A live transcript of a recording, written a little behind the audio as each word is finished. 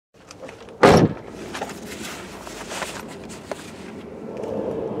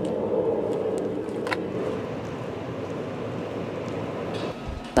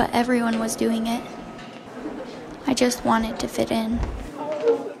but everyone was doing it. I just wanted to fit in.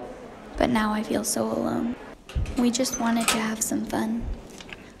 But now I feel so alone. We just wanted to have some fun.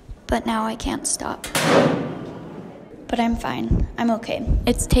 But now I can't stop. But I'm fine. I'm okay.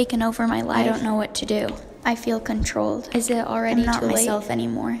 It's taken over my life. I don't know what to do. I feel controlled. Is it already too late? I'm not myself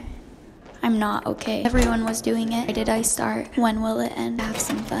anymore. I'm not okay. Everyone was doing it. Why did I start? When will it end? Have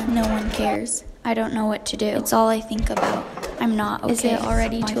some fun. No one cares. I don't know what to do. It's all I think about. I'm not okay. Is it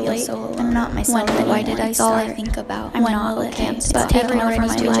already too late? I'm not myself anymore. Why did I start? It's all I think about. I'm not okay. It's taken over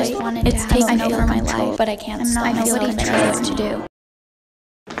my life. It's taken over my life. But I can't stop. I know what to do.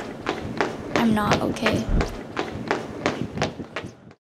 I'm not okay.